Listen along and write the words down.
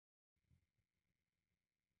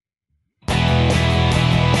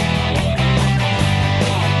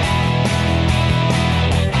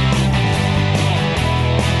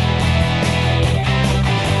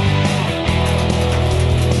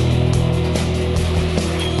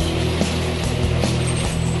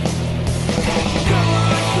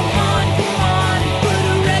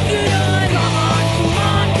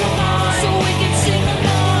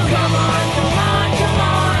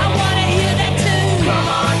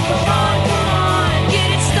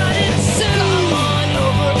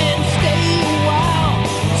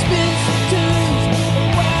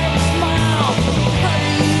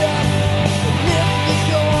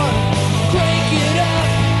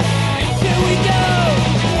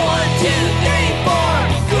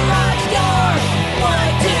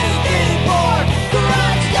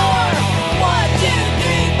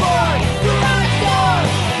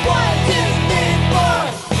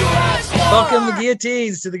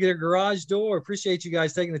Guillotines to the garage door. Appreciate you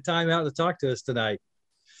guys taking the time out to talk to us tonight.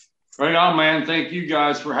 Right on, man. Thank you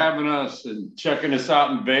guys for having us and checking us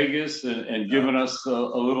out in Vegas and giving us a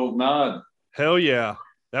little nod. Hell yeah.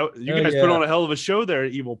 You guys put on a hell of a show there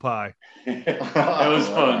at Evil Pie. It was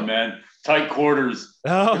fun, man. Tight quarters.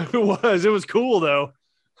 Oh, it was. It was cool, though.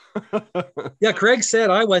 Yeah, Craig said,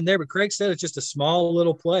 I wasn't there, but Craig said it's just a small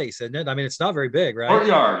little place, isn't it? I mean, it's not very big, right?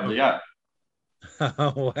 Courtyard, yeah.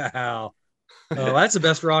 Oh, wow. Oh, that's the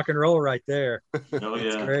best rock and roll right there. Oh,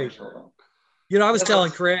 yeah. That's great. You know, I was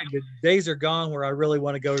telling Craig that days are gone where I really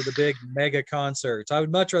want to go to the big mega concerts. I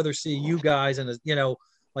would much rather see you guys in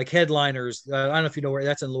like headliners. I don't know if you know where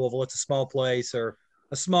that's in Louisville. It's a small place or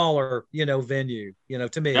a smaller, venue,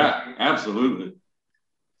 to me. Yeah, absolutely.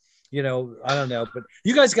 I don't know, but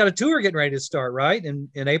you guys got a tour getting ready to start, right? In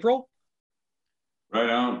April? Right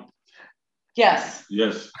on. Yes.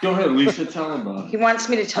 Yes. Go ahead, Lisa. Tell him about it. He wants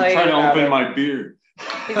me to tell you. I'm trying about to open it. my beer.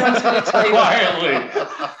 He wants me to tell you. Quietly.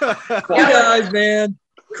 You guys, man.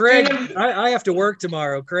 Craig, I have to work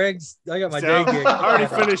tomorrow. I got my day gig. I already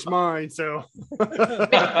finished mine, so.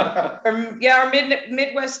 Our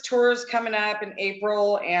Midwest tour is coming up in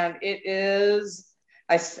April, and it is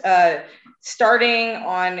starting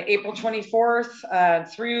on April 24th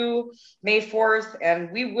through May 4th,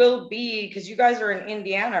 and we will be, because you guys are in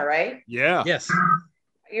Indiana, right? Yeah. Yes.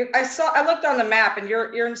 I looked on the map, and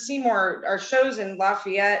you're in Seymour. Our show's in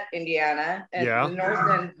Lafayette, Indiana, at the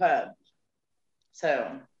North End Pub.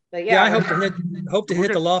 So, but I hope to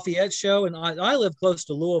hit the Lafayette show, and I live close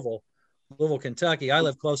to Louisville, Kentucky. I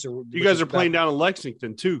live closer. You guys are playing down in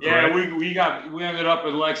Lexington too, correct? Yeah, we ended up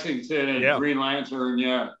in Lexington and Green Lantern.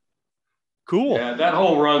 Yeah. Cool. Yeah, that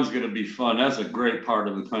whole run's going to be fun. That's a great part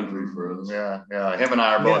of the country for us. Yeah. Him and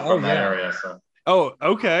I are both from that area. So. Oh,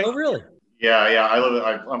 okay. Oh, really? Yeah.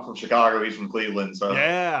 I'm from Chicago. He's from Cleveland. So.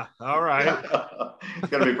 Yeah. All right. It's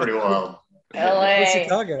going to be pretty wild. LA.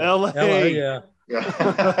 Chicago. LA. Yeah.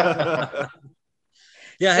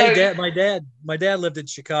 Yeah. Hey, Dad. My dad lived in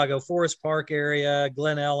Chicago, Forest Park area,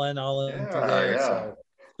 Glen Ellen, all in through there. So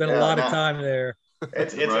spent a lot of time there.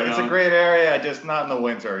 It's a great area, just not in the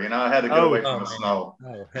winter. I had to get away from the snow.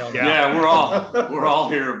 Oh, hell yeah. We're all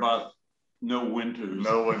here about no winters.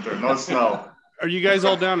 No winter, no snow. Are you guys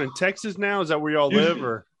all down in Texas now? Is that where you all live,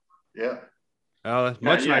 or? Yeah. Oh, that's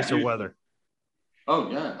much nicer weather.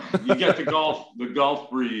 Oh yeah, you get the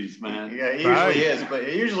Gulf breeze, man. Yeah, it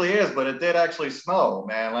usually is, but it did actually snow,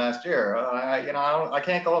 man, last year. I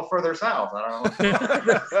can't go further south. I don't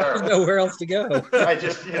know. There's nowhere else to go. I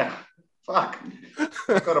just, fuck.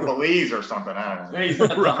 Go to Belize or something. I don't know. Hey, he's got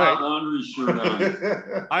the hot laundry shirt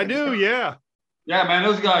on. I do, yeah. Yeah, man,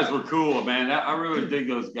 those guys were cool, man. I really dig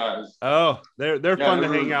those guys. Oh, they're fun to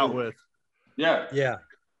really hang out with. Yeah. Yeah.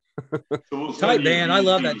 So tight band. I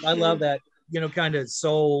love that. I love that. Kind of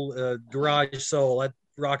soul, garage soul, that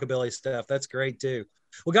rockabilly stuff. That's great too.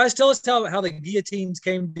 Well, guys, tell us how the Guillotines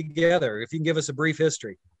came together. If you can give us a brief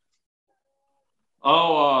history.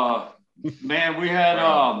 Oh, man, we had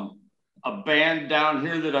a band down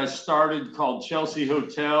here that I started called Chelsea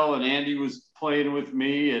Hotel, and Andy was playing with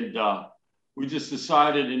me, and we just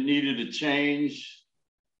decided it needed a change,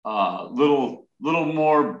 little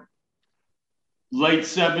more late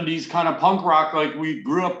 70s kind of punk rock like we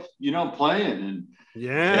grew up, playing,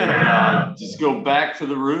 and just go back to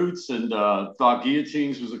the roots, and thought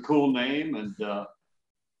Guillotines was a cool name, and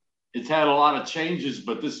it's had a lot of changes,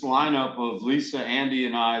 but this lineup of Lisa, Andy,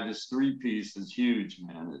 and I, this three-piece is huge,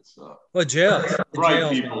 man. It's Jeff,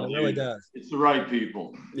 right people. It really does. It's the right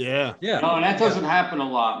people. Yeah. And that doesn't happen a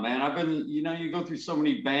lot, man. I've been, you go through so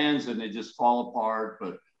many bands and they just fall apart,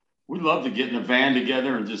 but we love to get in a van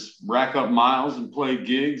together and just rack up miles and play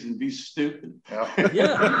gigs and be stupid.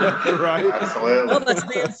 Yeah. Right. Absolutely. Well, that's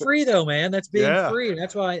being free, though, man. That's being free. And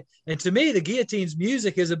that's why. And to me, the Guillotines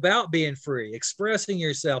music is about being free, expressing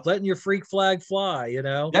yourself, letting your freak flag fly.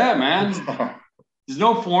 Yeah, man. There's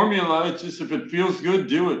no formula. It's just if it feels good,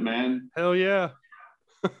 do it, man. Hell yeah.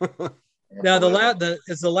 Now,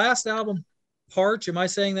 is the last album Parch? Am I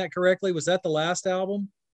saying that correctly? Was that the last album?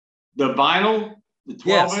 The vinyl. The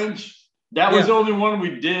 12-inch, that was the only one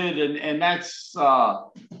we did, and that's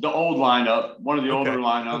the old lineup, one of the older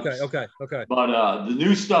lineups. Okay. But the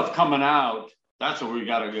new stuff coming out, that's where we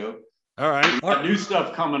got to go. All right. Got new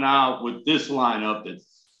stuff coming out with this lineup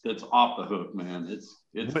that's off the hook, man.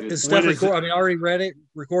 It's stuff recorded. I mean, already read it,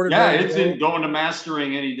 recorded. Yeah, it's going to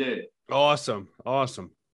mastering any day. Awesome.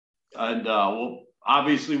 And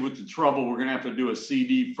obviously with the trouble, we're gonna have to do a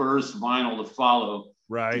CD first, vinyl to follow.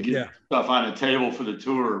 Right. To get stuff on the table for the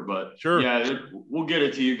tour, but sure. Yeah, we'll get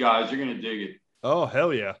it to you guys. You're gonna dig it. Oh,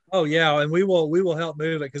 hell yeah. Oh yeah, and we will help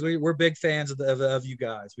move it because we're big fans of you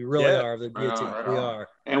guys. We really are. The Guillotines. We are.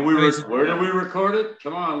 And where did we record it?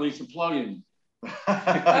 Come on, Lisa, plug in. Oh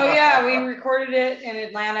yeah, we recorded it in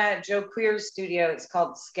Atlanta at Joe Queer's studio. It's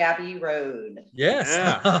called Scabby Road. Yes,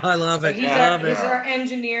 I love it. He's our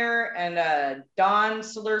engineer, and Don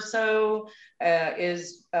Salerso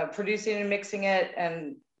is producing and mixing it,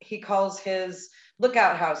 and he calls his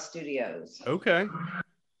Lookout House Studios. Okay.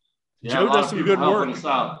 Yeah, Joe does some good work.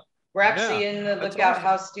 We're actually in the Lookout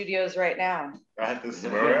House Studios right now. This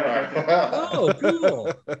is where we are. Oh,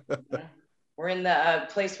 cool. We're in the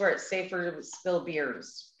place where it's safer to spill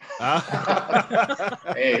beers.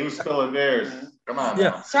 Hey, who's spilling beers? Come on.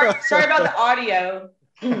 Yeah. Sorry about the audio.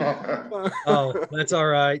 Oh, that's all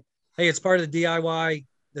right. Hey, it's part of the DIY.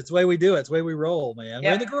 That's the way we do it. It's the way we roll, man.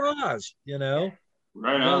 We're in the garage,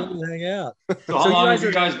 Right on. Hang out. So how long have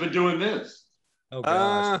you guys been doing this? Oh,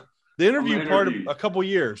 gosh. The interview part of a couple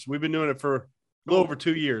years. We've been doing it for a little over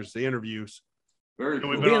 2 years, the interviews. Very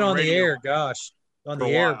cool. We've been on the air, gosh. On the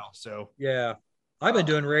air. So yeah. I've been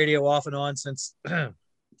doing radio off and on since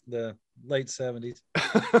the late 70s.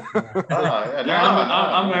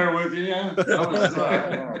 I'm there with you. Yeah.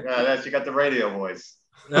 That's you got the radio voice.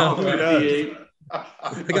 No,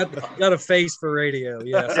 I got a face for radio.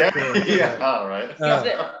 Yes. Yeah. All right.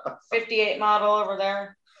 58 model over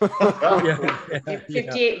there.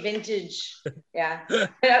 58 vintage. Yeah.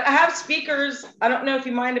 I have speakers. I don't know if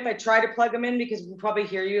you mind if I try to plug them in because we'll probably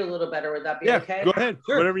hear you a little better. Would that be okay? Go ahead.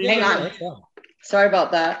 Sure. Whatever you Hang on. Sorry about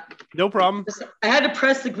that. No problem. I had to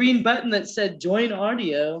press the green button that said join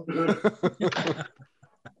audio.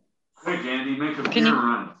 Hey, Andy, make a beer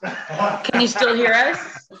run. Can you still hear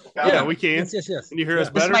us? Yeah, we can. Yes. Can you hear us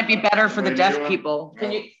better? This might be better for the deaf people.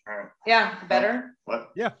 Can you? Yeah, better. What?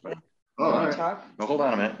 Yeah. Oh, all right. Talk. Well, hold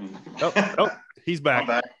on a minute. Oh, he's back.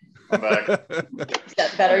 I'm back. Is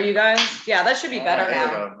that better, you guys? Yeah, that should be better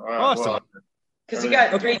now. Awesome. Because you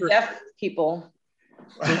got 3 deaf people.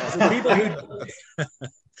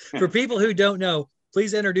 For people who don't know,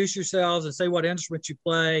 please introduce yourselves and say what instrument you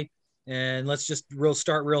play, and let's just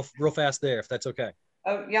start real fast there, if that's okay.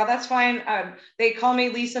 Oh yeah, that's fine. They call me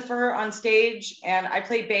Lucifer on stage, and I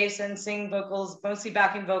play bass and sing vocals, mostly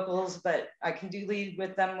backing vocals, but I can do lead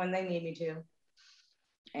with them when they need me to.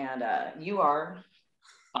 And you are?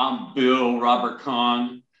 I'm Bill Robert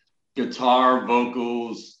Kahn, guitar,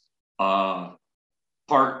 vocals, part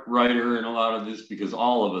writer in a lot of this because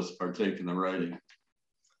all of us partake in the writing.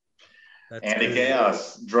 Andy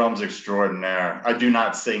Chaos, drums extraordinaire. I do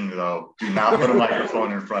not sing though. Do not put a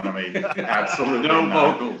microphone in front of me. Absolutely no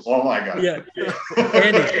not. vocals. Oh my God. Yeah.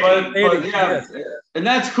 Andy, but yeah, and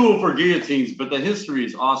that's cool for Guillotines. But the history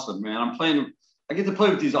is awesome, man. I get to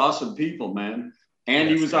play with these awesome people, man.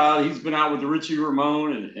 Andy was out. He's been out with Richie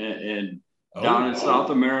Ramone and down in South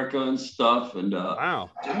America and stuff. And wow.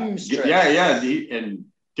 Yeah. And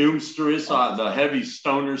Doomstress, the heavy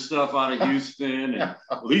stoner stuff out of Houston, and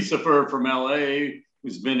Lucifer from LA,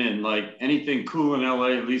 who's been in like anything cool in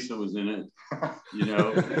LA. Lisa was in it,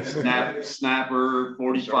 Snapper,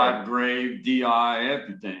 45 Grave, DI,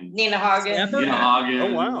 everything. Nina Hagen.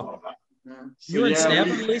 Oh wow. You were in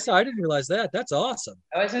Snapper, Lisa? I didn't realize that. That's awesome.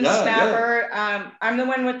 I was in Snapper. Yeah. I'm the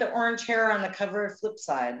one with the orange hair on the cover of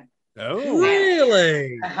Flipside. Oh,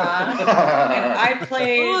 really? And I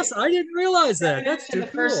played. Awesome. I didn't realize that. That's too the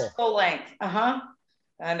cool. first full length.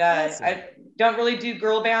 And awesome. I don't really do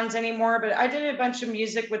girl bands anymore, but I did a bunch of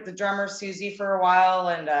music with the drummer Susie for a while.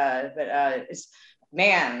 And it's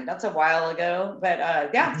that's a while ago. But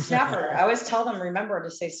yeah, Snapper. I always tell them remember to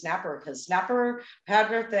say Snapper because Snapper had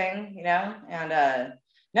their thing, And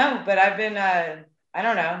no, but I've been I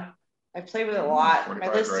don't know. I play with it a lot.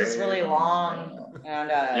 My list is really long. And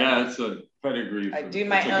yeah, it's a pedigree. I do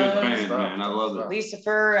my own. Good band, man. I love it.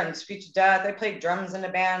 Lucifer and Speech of Death. I played drums in a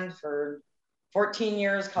band for 14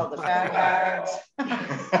 years called the Fat Hags.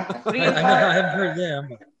 What do you call I haven't heard them.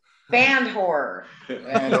 Band horror.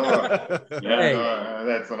 Band horror. Yeah,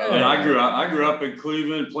 that's another. Yeah, I grew up in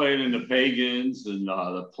Cleveland playing in the Pagans and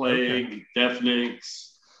the Plague,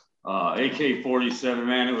 Deafniks, AK-47.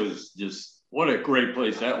 Man, it was just. What a great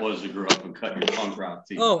place that was to grow up and cut your punk rock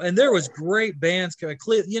team. Oh, and there was great bands. I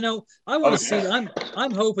want to see. I'm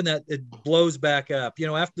hoping that it blows back up.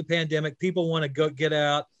 After the pandemic, people want to go get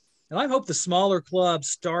out, and I hope the smaller clubs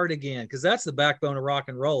start again because that's the backbone of rock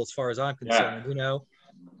and roll, as far as I'm concerned.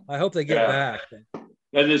 I hope they get back.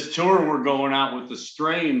 And this tour we're going out with the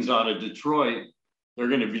Strains out of Detroit. They're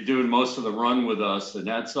going to be doing most of the run with us, and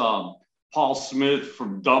that's Paul Smith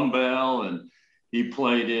from Dumbbell, and he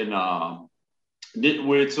played in.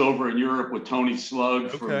 Nitwits over in Europe with Tony Slug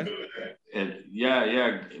from and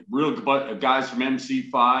real guys from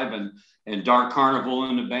MC5 and Dark Carnival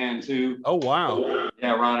in the band too. Oh wow!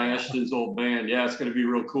 Yeah, Ron Ashton's old band. Yeah, it's going to be a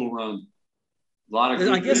real cool run. A lot of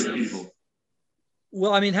good people.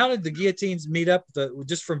 Well, I mean, how did the Guillotines meet up?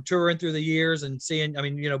 Just from touring through the years and seeing, I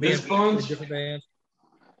mean, being in different bands.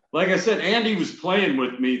 Like I said, Andy was playing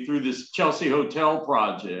with me through this Chelsea Hotel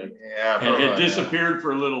project. Yeah, and had disappeared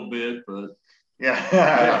for a little bit, but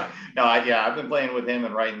I've been playing with him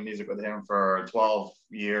and writing music with him for 12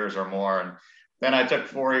 years or more, and then I took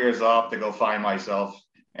 4 years off to go find myself,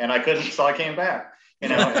 and I couldn't, so I came back. Did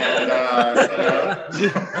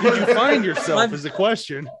you find yourself? Is the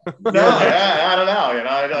question. No, I don't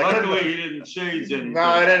know. Luckily, he didn't change anything. No,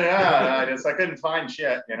 I didn't. I couldn't find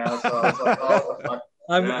shit. So it's like,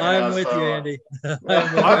 I'm with you, Andy.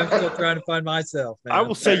 I'm still trying to find myself. Man. I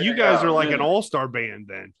will say you guys are like an all-star band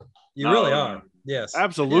then. You really are. Yes.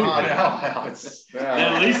 Absolutely.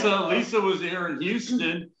 And Lisa was here in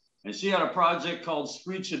Houston, and she had a project called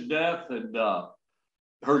Screech of Death, and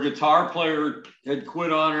her guitar player had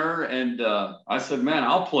quit on her, and I said, man,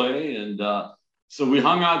 I'll play. And so we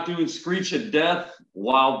hung out doing Screech of Death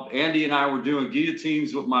while Andy and I were doing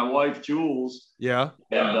Guillotines with my wife, Jules. Yeah.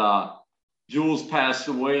 And Jules passed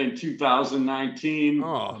away in 2019.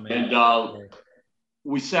 Oh, man. And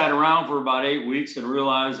we sat around for about 8 weeks and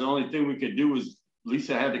realized the only thing we could do was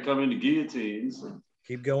Lisa had to come into Guillotines.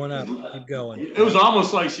 Keep going up. Keep going. It was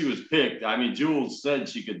almost like she was picked. I mean, Jules said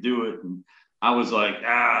she could do it, and I was like,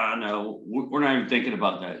 no, we're not even thinking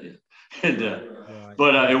about that yet. And,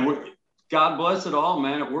 but God bless it all,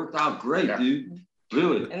 man. It worked out great, dude.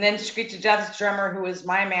 Really. And then Screech of Death's drummer, who was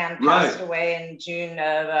my man, passed away in June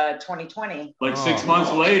of 2020. Like 6 months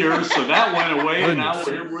later, so that went away, and now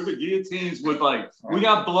we're the Guillotines with we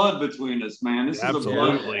got blood between us, man. This is a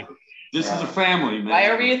blood. This is a family, man. Why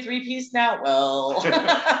are we a three-piece now? Well, we're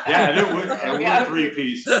a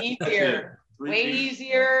three-piece. Easier. Way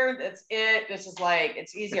easier. That's it. This is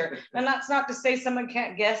it's easier. And that's not to say someone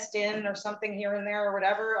can't guest in or something here and there or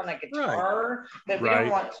whatever on a guitar, but we don't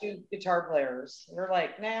want two guitar players. We're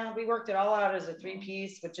like, nah, we worked it all out as a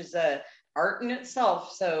three-piece, which is a art in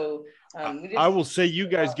itself. So I will say you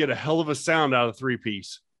guys get a hell of a sound out of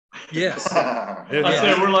three-piece. Yes. I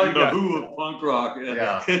say we're like the Who of punk rock.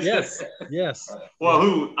 Yeah. Yes.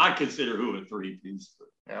 Well, I consider Who a three-piece.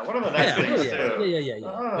 Yeah, one of the nice things too.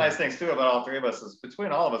 One of the nice things too about all three of us is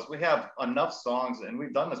between all of us, we have enough songs, and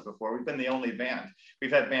we've done this before. We've been the only band.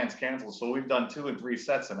 We've had bands canceled, so we've done 2 and 3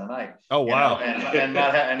 sets in a night. Oh wow! And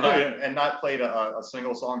not played a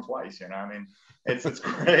single song twice. I mean, it's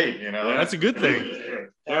great. That's a good thing.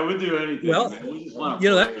 Yeah, we do anything. Well,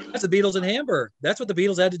 that's the Beatles in Hamburg. That's what the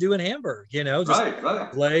Beatles had to do in Hamburg. Just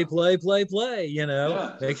play.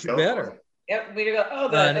 Makes you better. Yep, we go. Oh,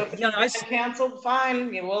 the canceled. Fine.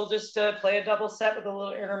 We'll just play a double set with a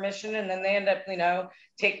little intermission, and then they end up,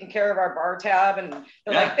 taking care of our bar tab, and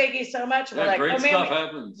they're like, "Thank you so much." And we're like, "Oh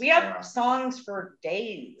man, we have songs for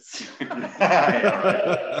days." We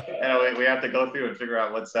have to go through and figure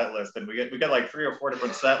out what set list, and we get like 3 or 4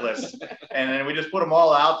 different set lists, and then we just put them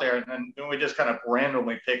all out there, and then we just kind of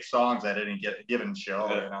randomly pick songs at any given show.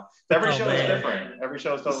 Every show is different. Every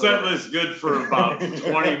show is totally different. Set list good for about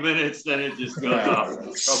 20 minutes, then it just goes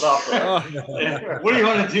off. What do you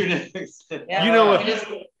want to do next? What? Just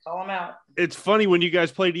call them out. It's funny when you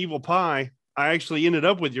guys played Evil Pie, I actually ended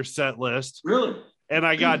up with your set list. Really? And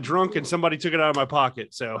I got drunk and somebody took it out of my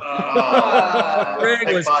pocket. So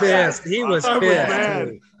Greg was pissed. He was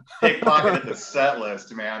pissed. Pickpocketed the set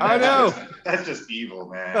list, man. I know. That's just evil,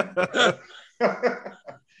 man.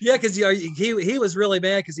 Yeah, because he was really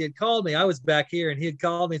mad because he had called me. I was back here and he had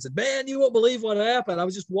called me and said, "Man, you won't believe what happened. I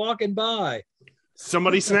was just walking by."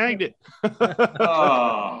 Somebody snagged it. That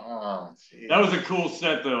was a cool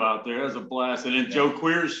set though out there. That was a blast. And then Joe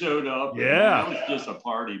Queer showed up. Yeah, that was just a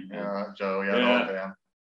party, man. Yeah, Joe. Yeah.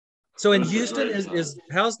 So in Houston, is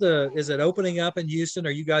it opening up in Houston?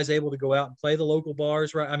 Are you guys able to go out and play the local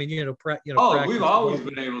bars? Right? I mean, we've always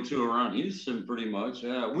been able to around Houston, pretty much.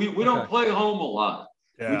 Yeah, we don't play home a lot.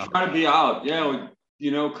 Yeah. We try to be out. Yeah,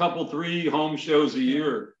 a couple 3 home shows a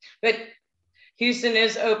year. But Houston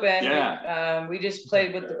is open. Yeah. We just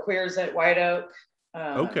played with the Queers at White Oak.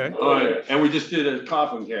 Okay. And we just did a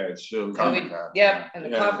Coffin Cats show. And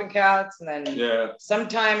the Coffin Cats, and then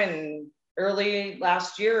sometime in early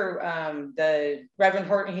last year, the Reverend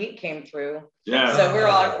Horton Heat came through. Yeah. So we're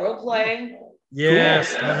all like, we'll play.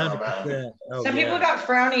 Yes, 100%. Some people got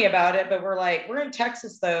frowny about it, but we're like, we're in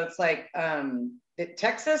Texas though. It's like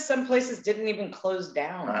Texas, some places didn't even close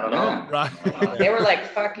down. I don't know. Right. They were like,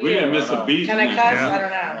 "Fuck you." We didn't miss a beat. Can I cuss? Yeah. I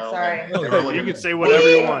don't know. Sorry. You can say whatever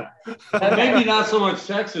you want. Maybe not so much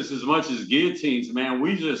Texas as much as Guillotines, man.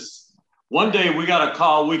 We just, one day we got a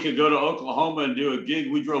call we could go to Oklahoma and do a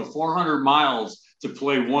gig. We drove 400 miles to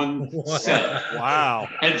play one set. Wow.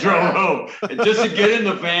 And drove home. And just to get in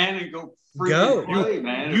the van and go play,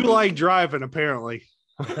 man. You like driving, apparently.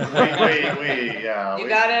 We You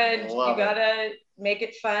gotta make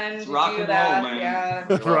it fun. It's to rock do and that. roll, man.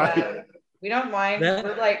 Yeah. Right. We don't mind. That-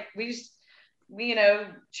 We're like, we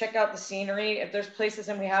check out the scenery. If there's places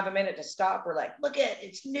and we have a minute to stop, we're like, look at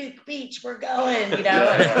it's Nuke Beach. We're going,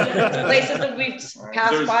 places that we've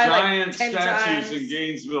passed There's by giant like 10 statues times. in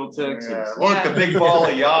Gainesville, Texas. Yeah. Look, the big ball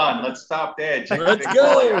of yawn. Let's stop there. Check the Let's big go.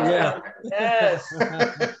 ball of yawn. Yeah. Yes.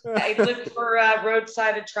 I look for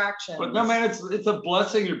roadside attractions. But no, man, it's a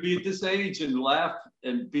blessing to be at this age and laugh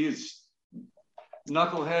and be as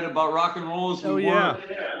knucklehead about rock and roll as we were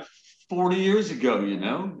 40 years ago,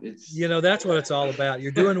 It's that's what it's all about.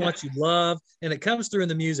 You're doing what you love, and it comes through in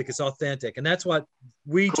the music. It's authentic, and that's what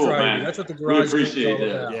we cool, try to man. do. That's what the We garage is appreciate all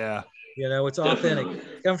that. about. Yeah. It's authentic.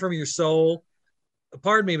 Definitely. Come from your soul.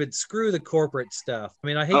 Pardon me, but screw the corporate stuff. I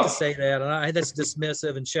mean, I hate to say that, and that's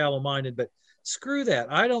dismissive and shallow-minded, but screw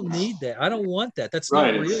that. I don't need that. I don't want that. That's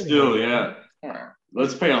right. not real. It's still,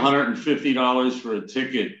 let's pay $150 for a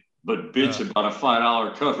ticket, but bitch about a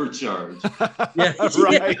 $5 cover charge. Yeah,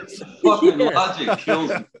 Right. Fucking logic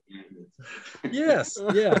kills me. Yes,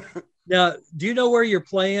 yeah. Now, do you know where you're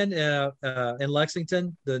playing in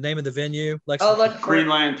Lexington? The name of the venue? Lexington? Oh, look, Green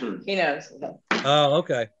Lantern. he knows. Oh,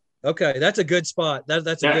 okay. Okay, that's a good spot.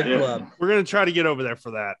 That's a good club. We're going to try to get over there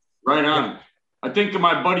for that. Right on. I think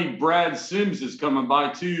my buddy Brad Sims is coming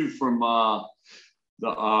by too from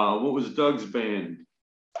what was Doug's band?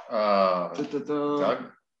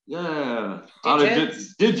 Doug? Yeah.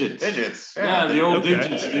 Digits? Digits. Yeah, the old Okay.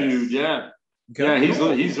 Digits dude. Yeah. Okay.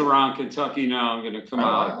 Yeah, he's around Kentucky now. I'm gonna come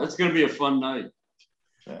out. It's gonna be a fun night.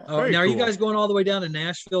 Oh, Very now, are you cool. guys going all the way down to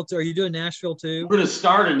Nashville too? Are you doing Nashville too? We're gonna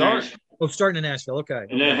start in Nashville Oh, starting in Nashville. Okay.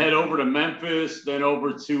 and then head over to Memphis, then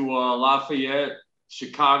over to Lafayette,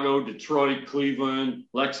 Chicago, Detroit, Cleveland,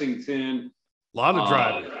 Lexington. A lot of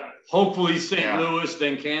driving. Hopefully St. Louis,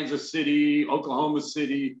 then Kansas City, Oklahoma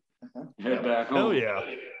City. Head back home. Hell yeah.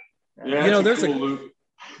 Yeah, there's cool loop.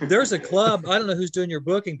 There's a club. I don't know who's doing your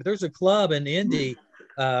booking, but there's a club in Indy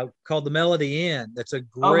called the Melody Inn. That's a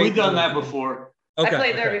great. Oh, we've done that before. Okay. I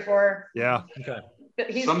played there before. Yeah. Okay.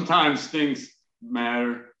 But Sometimes things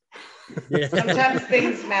matter. Yeah. sometimes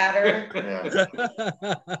things matter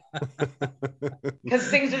because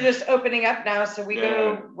things are just opening up now. So we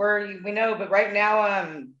go where we know. But right now,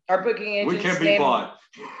 our booking agent's We can be name bought.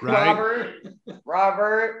 Right.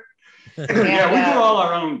 Robert. Yeah, we And, do all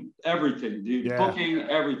our own everything, dude. Yeah. Booking,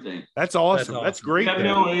 everything. That's awesome. That's That's awesome. great. We have then.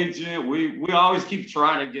 no agent. We always keep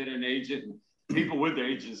trying to get an agent. People with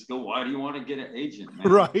agents go, why do you want to get an agent, man?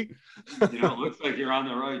 Right. It looks like you're on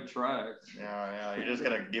the right track. Yeah. You're just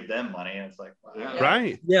gonna give them money, and it's like, wow. Yeah.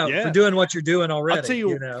 Right. Yeah, for doing what you're doing already. I'll tell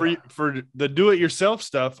you, know. for the do-it-yourself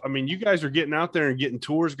stuff, I mean, you guys are getting out there and getting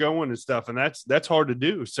tours going and stuff, and that's hard to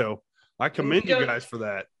do. So I commend you guys for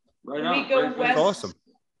that. Right When we on. go Right, west, That's awesome.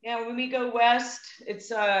 Yeah, when we go west, it's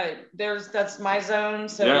that's my zone.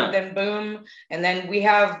 So then boom, and then we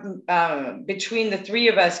have between the three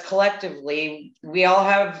of us collectively, we all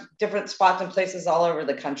have different spots and places all over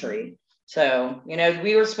the country. So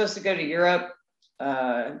we were supposed to go to Europe,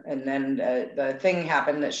 and then the thing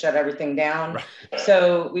happened that shut everything down. Right.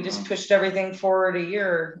 So we just pushed everything forward a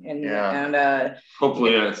year, and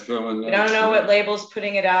hopefully that's going. we don't know what label's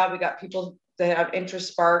putting it out. We got people that have interest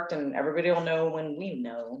sparked, and everybody will know when we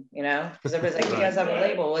know, because everybody's like, you guys have a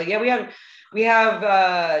label. Well, yeah, we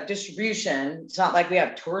have distribution. It's not like we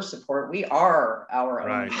have tour support. We are our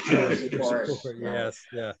own tour support. Yes,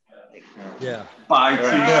 yeah. Buy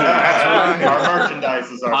t-shirts. Our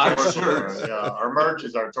merchandise is our tour support. Yeah, our merch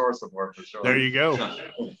is our tour support for sure. There you go.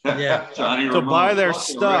 Yeah. Johnny To Ramone, buy their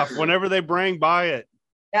fucking stuff record. whenever they bring, buy it.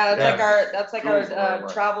 Yeah, that's like Sure. our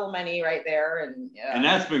travel money right there, and And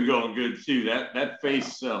that's been going good too. That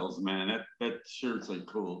face sells, man. That shirt's like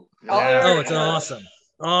cool. Oh, it's awesome.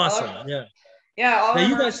 Yeah. Yeah. All Now our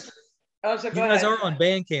you merch- guys, Oh, so you go guys ahead. are on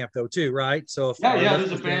Bandcamp though too, right? So if Yeah,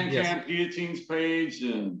 there's a Bandcamp. Bandcamp Guillotines page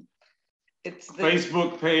and It's the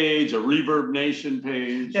Facebook page, a Reverb Nation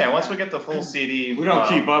page. Yeah, once we get the full CD, We don't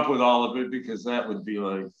keep up with all of it because that would be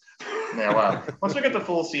like Yeah, well, once we get the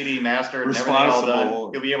full CD mastered and everything all done,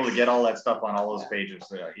 you'll be able to get all that stuff on all those pages.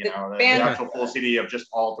 The actual full CD of just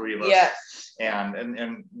all three of us. Yes.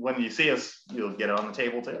 And when you see us, you'll get it on the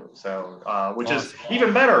table too. So, which is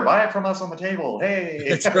even better. Buy it from us on the table. Hey,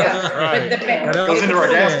 That's right. It goes into our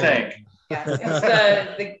gas tank. Yeah,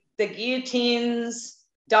 it's the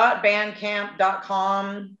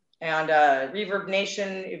guillotines.bandcamp.com. And Reverb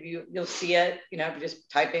Nation, if you'll see it, if you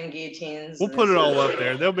just type in Guillotines. We'll put it all up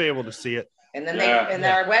there. They'll be able to see it. And then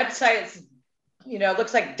their website's, it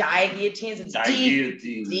looks like Die Guillotines. It's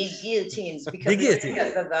Guillotines because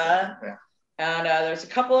And there's a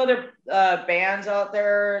couple other bands out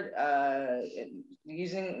there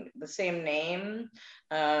using the same name.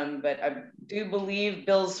 But I do believe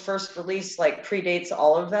Bill's first release predates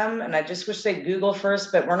all of them. And I just wish they'd Google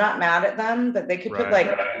first, but we're not mad at them. That they could put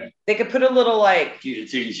they could put a little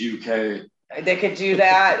Guillotines UK. They could do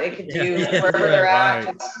that. They could do wherever they're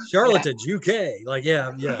at. Charlatans UK.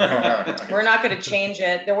 Yeah. We're not going to change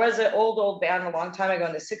it. There was an old band a long time ago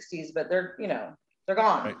in the 60s, but they're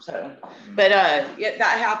gone. Right. So, but that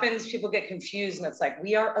happens. People get confused, and it's like,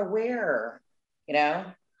 we are aware, and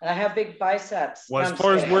I have big biceps. Well, as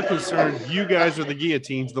far as we're concerned, you guys are the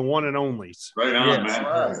Guillotines, the one and onlys. Right on, man.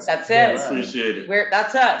 That's it. I appreciate it.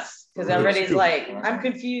 That's us, because everybody's like, I'm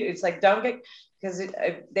confused. It's like, don't get, because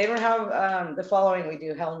they don't have the following we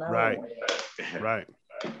do. Hell no. Right.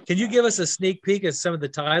 Can you give us a sneak peek at some of the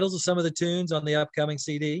titles of some of the tunes on the upcoming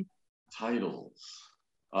CD? Titles.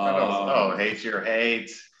 Hate Your Hate.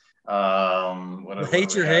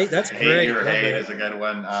 Hate Your Hate. That's Hate great. Your Hate is a good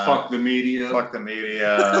one. Fuck the media.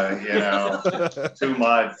 Too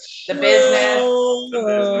much. The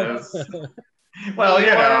business. Well,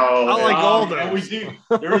 I like all those. We do.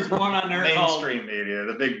 There is one on there mainstream media,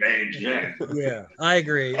 the big mainstream. Yeah, I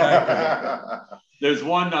agree. There's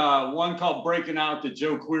one called Breaking Out that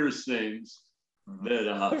Joe Queer sings.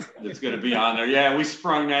 That's going to be on there. Yeah, we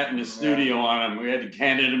sprung that in the studio on him. We had to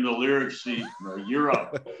hand him the lyric sheet.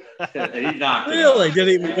 Europe. He knocked it. Really? Did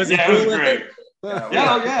he? Was he cool it was with great. it?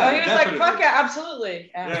 Yeah. He was like, "Fuck it, absolutely."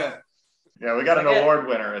 Yeah, we got an award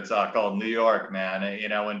winner. It's called New York, man.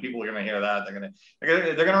 When people are gonna hear that,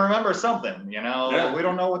 they're gonna remember something. We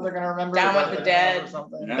don't know what they're gonna remember. Down with the Dead.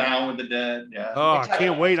 Down with the Dead. Yeah. Oh, I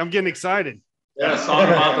can't wait! I'm getting excited. Yeah, a song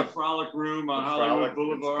about the Frolic Room on Hollywood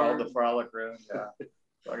Boulevard. It's called the Frolic Room. Yeah.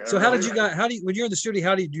 So how did you guys? When you're in the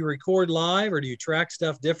studio, do you record live, or do you track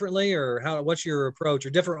stuff differently, or what's your approach, or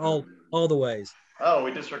different all the ways? Oh,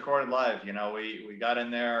 we just recorded live. We got in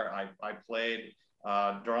there. I played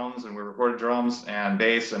drums, and we recorded drums and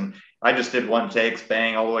bass, and I just did one takes,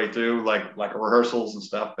 bang all the way through, like rehearsals and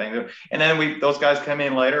stuff, bang. And then those guys come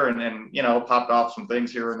in later and popped off some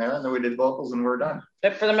things here and there, and then we did vocals, and we're done.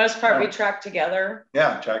 But for the most part, we tracked together.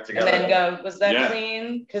 Yeah, tracked together. And then go, was that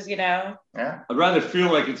clean? Because Yeah. I'd rather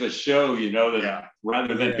feel like it's a show,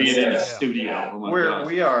 rather than being in a studio.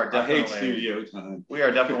 We are definitely. I hate studio time. We are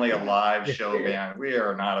definitely a live show band. We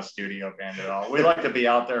are not a studio band at all. We like to be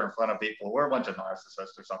out there in front of people. We're a bunch of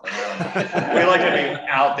narcissists or something. We like to be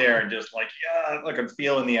out there and just and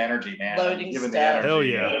feeling the energy, man. Loading stuff. The energy. Hell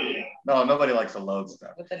yeah. No, nobody likes to load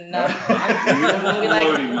stuff. With the numb.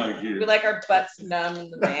 we like our butts numb in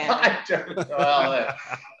the van.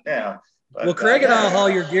 Yeah. Well, Craig and I'll haul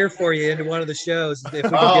your gear for you into one of the shows if we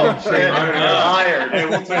can get You're hired. Hey,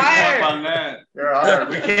 we'll take up on that. You're hired.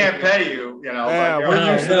 We can't pay you,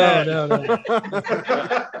 Yeah, No.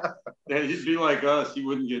 He'd be like us. He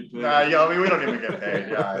wouldn't get paid. We don't even get paid.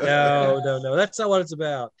 Yeah. No. That's not what it's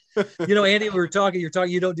about. Andy, we were talking. You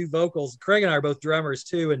don't do vocals. Craig and I are both drummers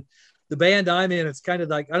too, and the band I'm in, it's kind of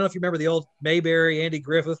like, I don't know if you remember the old Mayberry, Andy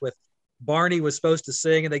Griffith with Barney was supposed to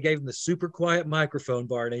sing, and they gave him the super quiet microphone,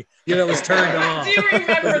 Barney. It was turned off. I do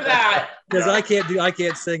remember that. Because I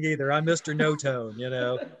can't sing either. I'm Mr. No Tone,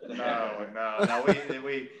 No.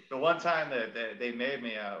 We the one time that they made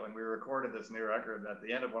me when we recorded this new record, at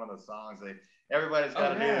the end of one of the songs, everybody's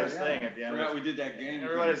got to do this thing at the end. We did that gang.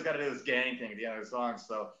 Everybody's got to do this gang thing at the end of the song.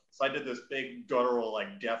 So I did this big guttural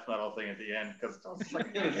death metal thing at the end because I was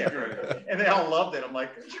like, and they all loved it. I'm like,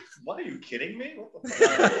 what, are you kidding me? What the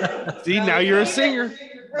fuck? See, now you're a singer.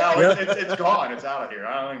 No, it's gone. It's out of here.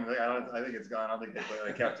 I think it's gone. I don't think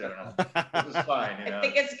they kept it. It was fine. I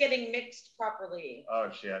think it's getting mixed properly. Oh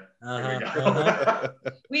shit. Uh-huh. Here we go.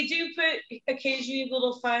 We do put occasionally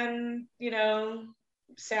little fun,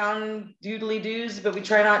 sound doodly doos, but we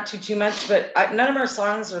try not to too much. But none of our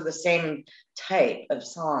songs are the same type of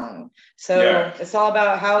song, so it's all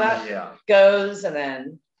about how that goes, and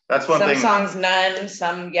then That's one some thing. songs, none,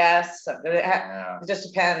 some yes. It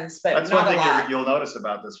just depends, but that's not one thing a lot. you'll notice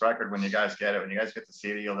about this record when you guys get it. When you guys get to see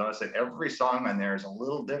it, you'll notice that every song on there is a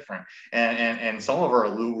little different, and some of them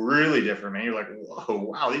are really different. Man, you're like, whoa,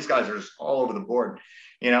 wow, these guys are just all over the board,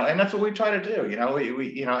 and that's what we try to do.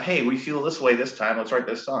 We hey, we feel this way this time. Let's write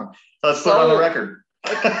this song. Let's put it on the record.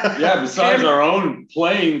 Yeah, besides our own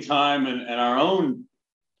playing time and our own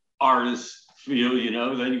artists feel,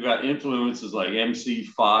 then you've got influences like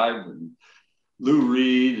MC5 and Lou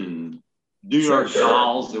Reed and New York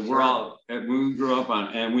Dolls that we're all we grew up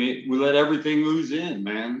on, and we let everything lose in,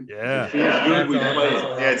 man. Yeah, it feels good. We play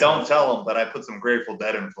it. Yeah, don't tell them, but I put some Grateful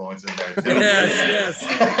Dead influence in there too. Yes.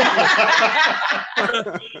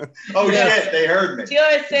 Shit, they heard me. Do you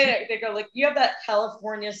always say they go like, you have that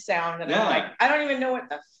California sound, and I'm like, I don't even know what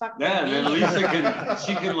the fuck. Yeah, and then Lisa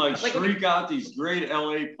can like shriek out these great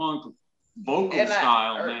LA punk vocal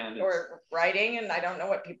style, man. Or writing, and I don't know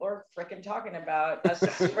what people are freaking talking about. That's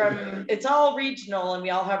just from it's all regional, and we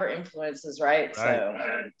all have our influences, right? So,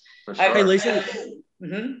 For sure. Hey, Lisa,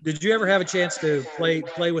 did you ever have a chance to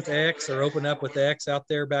play with X or open up with X out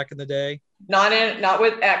there back in the day? Not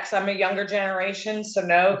with X. I'm a younger generation, so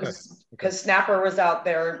no, because Snapper was out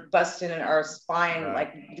there busting in our spine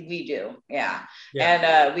like we do. Yeah.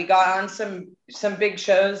 And we got on some big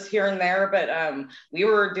shows here and there, but we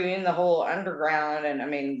were doing the whole underground, and I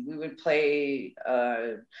mean, we would play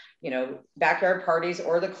backyard parties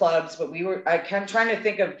or the clubs, but I kept trying to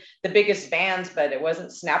think of the biggest bands, but it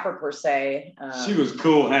wasn't Snapper per se. She was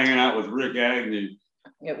cool hanging out with Rick Agnew.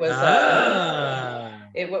 It was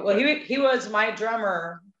he was my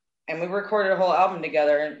drummer, and we recorded a whole album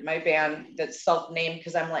together. And my band that's self-named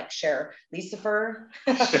because I'm like Cher, Lucifer.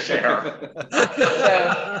 So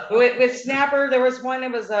with Snapper, there was one.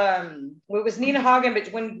 It was Nina Hagen,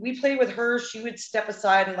 but when we played with her, she would step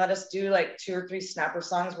aside and let us do like 2 or 3 Snapper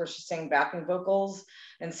songs where she sang backing vocals.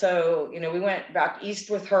 And so we went back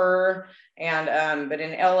east with her. And but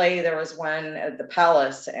in LA there was one at the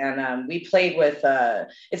Palace, and we played with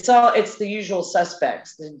it's the usual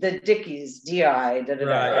suspects, the Dickies, DI, I ended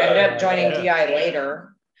up joining DI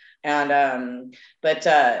later, and but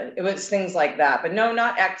it was things like that. But no,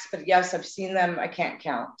 not X, but yes, I've seen them. I can't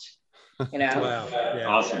count. Wow. Yeah.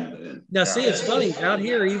 Awesome, man. Now see, it's funny out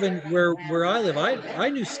here, even where I live, I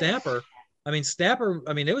knew Snapper. I mean, Snapper,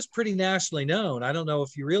 it was pretty nationally known. I don't know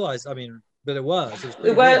if you realize, but it was.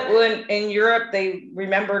 When in Europe, they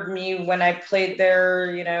remembered me when I played there,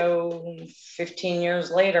 15 years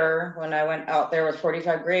later, when I went out there with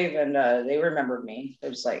 45 Grave, and they remembered me. It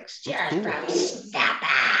was like, from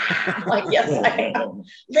Snapper. I'm like, yes, I am.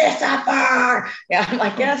 Lucifer. Yeah, I'm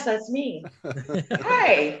like, yes, that's me.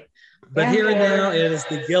 Hi. But here and now, it is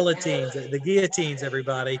the Guillotines,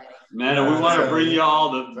 everybody. Man, and we want to bring you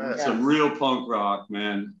all some real punk rock,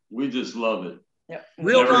 man. We just love it. Yep.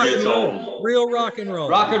 Real rock and roll. Real rock and roll.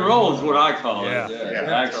 Rock and roll is what I call it. Yeah,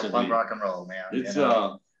 actually. Fun rock and roll, man. It's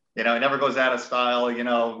it never goes out of style.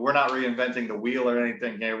 We're not reinventing the wheel or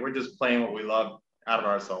anything here. We're just playing what we love out of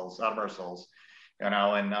our souls.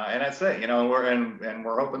 And that's it.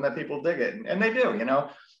 We're hoping that people dig it, and they do.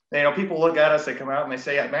 People look at us, they come out and they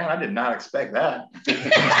say, man, I did not expect that.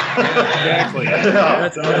 Exactly.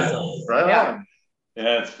 That's awesome. Right on.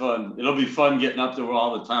 Yeah, it's fun. It'll be fun getting up to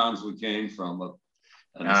all the towns we came from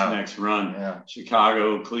on this next run. Yeah.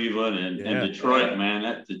 Chicago, Cleveland, and Detroit, man.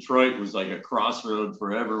 That Detroit was like a crossroad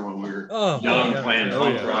forever when we were young playing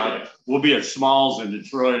punk rock. We'll be at Smalls in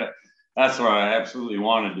Detroit. That's where I absolutely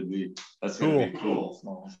wanted to be. That's going to be cool.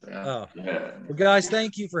 Well, guys,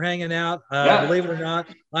 thank you for hanging out. Believe it or not,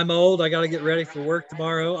 I'm old. I got to get ready for work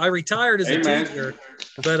tomorrow. I retired as a teacher,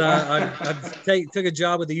 but I took a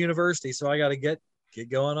job at the university, so I got to get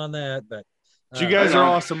going on that. But you guys are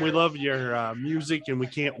awesome. We love your music, and we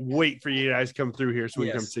can't wait for you guys to come through here so we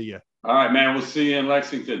can come see you. All right, man. We'll see you in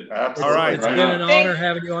Lexington. Absolutely. All right. It's been an honor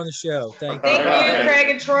having you on the show. Thank you. Thank you, Craig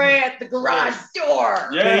and Troy at the garage door.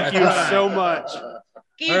 Yeah. Thank you so much.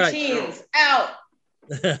 Guillotines out.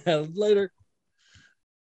 Later.